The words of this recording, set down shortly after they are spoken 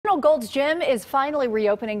Seminole Gold's Gym is finally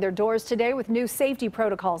reopening their doors today with new safety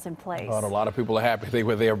protocols in place. Oh, and a lot of people are happy. They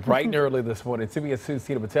were there bright and early this morning. CBS 2's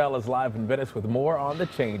Tina Patel is live in Venice with more on the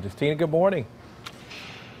changes. Tina, good morning.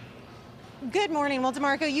 Good morning. Well,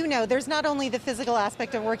 DeMarco, you know, there's not only the physical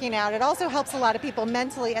aspect of working out, it also helps a lot of people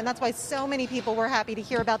mentally, and that's why so many people were happy to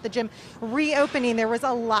hear about the gym reopening. There was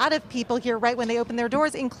a lot of people here right when they opened their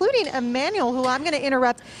doors, including Emmanuel, who I'm going to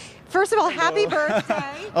interrupt. First of all, happy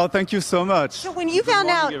birthday. Oh, thank you so much. So when you found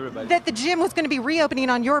out that the gym was going to be reopening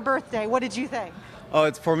on your birthday, what did you think? Oh,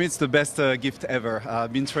 for me, it's the best gift ever.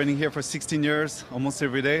 I've been training here for 16 years, almost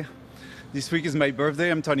every day. This week is my birthday.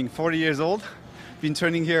 I'm turning 40 years old. Been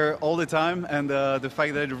training here all the time, and the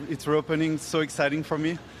fact that it's reopening is so exciting for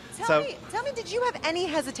me. Tell me, did you have any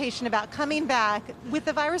hesitation about coming back with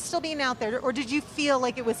the virus still being out there, or did you feel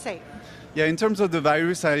like it was safe? Yeah, in terms of the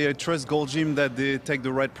virus, I trust Gold Gym that they take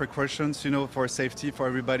the right precautions, for safety for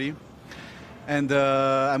everybody. And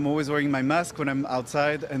I'm always wearing my mask when I'm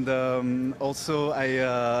outside, and also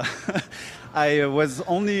I was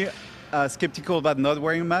only skeptical about not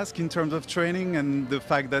wearing a mask in terms of training and the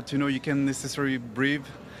fact that you can necessarily breathe.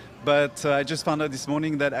 But I just found out this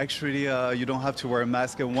morning that actually you don't have to wear a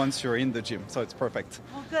mask once you're in the gym, so it's perfect.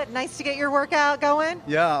 Well, good. Nice to get your workout going.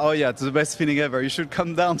 Yeah, oh yeah, it's the best feeling ever. You should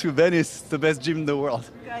come down to Venice. It's the best gym in the world.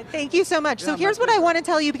 Good. Thank you so much. So here's what I want to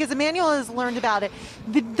tell you, because Emmanuel has learned about it.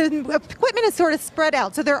 The equipment is sort of spread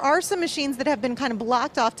out. So there are some machines that have been kind of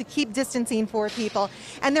blocked off to keep distancing for people.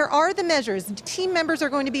 And there are the measures. Team members are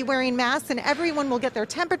going to be wearing masks, and everyone will get their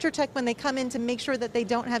temperature checked when they come in to make sure that they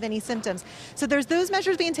don't have any symptoms. So there's those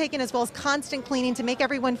measures being taken, as well as constant cleaning to make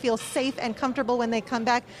everyone feel safe and comfortable when they come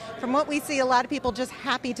back. From what we see, a lot of people just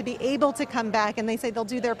happy to be able to come back, and they say they'll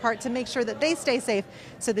do their part to make sure that they stay safe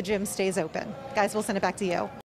so the gym stays open. Guys, we'll send it back to you.